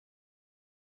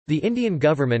The Indian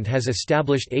government has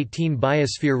established 18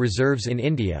 biosphere reserves in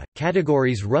India,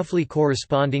 categories roughly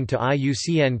corresponding to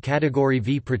IUCN Category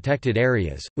V protected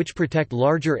areas, which protect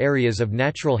larger areas of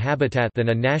natural habitat than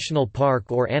a national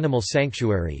park or animal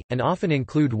sanctuary, and often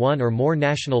include one or more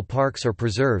national parks or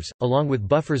preserves, along with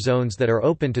buffer zones that are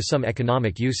open to some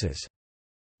economic uses.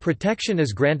 Protection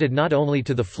is granted not only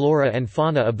to the flora and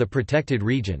fauna of the protected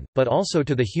region, but also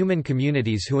to the human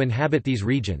communities who inhabit these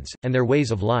regions, and their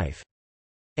ways of life.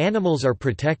 Animals are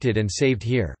protected and saved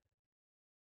here.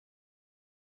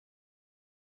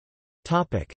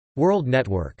 World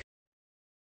Network.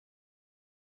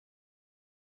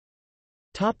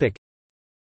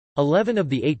 11 of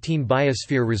the 18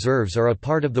 biosphere reserves are a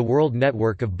part of the World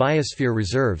Network of Biosphere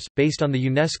Reserves, based on the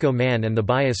UNESCO Man and the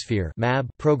Biosphere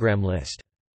program list.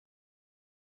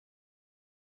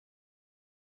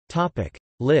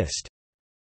 List.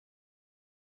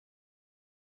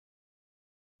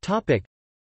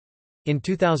 In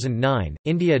 2009,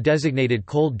 India designated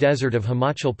Cold Desert of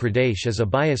Himachal Pradesh as a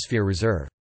biosphere reserve.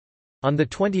 On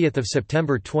 20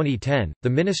 September 2010, the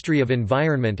Ministry of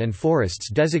Environment and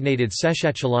Forests designated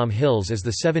Seshachalam Hills as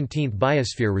the 17th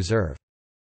biosphere reserve.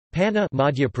 Panna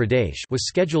Madhya Pradesh was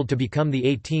scheduled to become the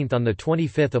 18th on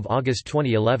 25 August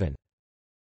 2011.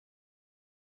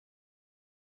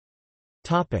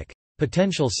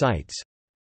 Potential sites.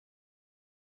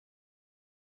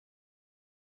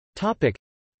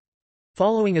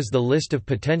 Following is the list of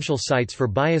potential sites for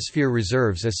biosphere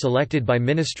reserves as selected by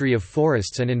Ministry of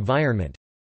Forests and Environment.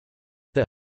 The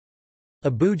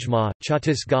Abujma,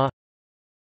 Chhattisgarh,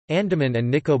 Andaman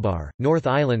and Nicobar, North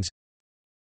Islands,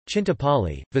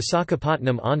 Chintapalli,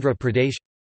 Visakhapatnam, Andhra Pradesh,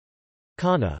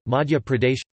 Kanha, Madhya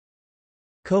Pradesh,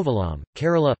 Kovalam,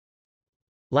 Kerala,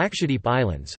 Lakshadweep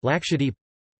Islands, Lakshadweep,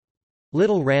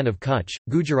 Little Rann of Kutch,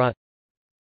 Gujarat,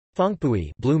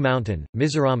 Phongpui, Blue Mountain,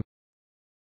 Mizoram,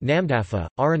 Namdapha,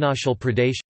 Arunachal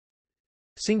Pradesh,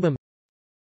 Singbhum,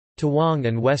 Tawang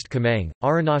and West Kameng,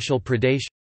 Arunachal Pradesh,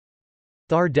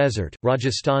 Thar Desert,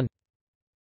 Rajasthan.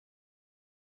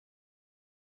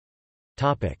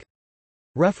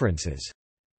 References.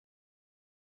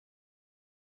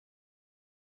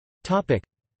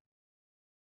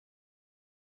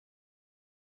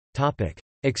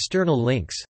 External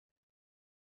links.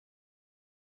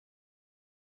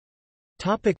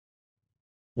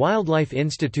 Wildlife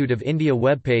Institute of India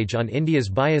webpage on India's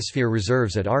biosphere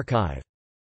reserves at Archive.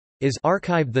 Is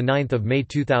archived 9 May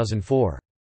 2004.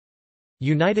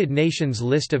 United Nations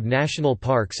List of National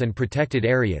Parks and Protected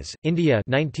Areas, India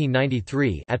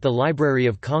 1993 at the Library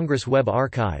of Congress Web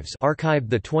Archives,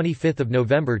 archived 25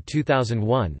 November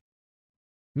 2001.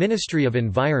 Ministry of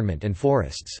Environment and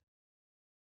Forests.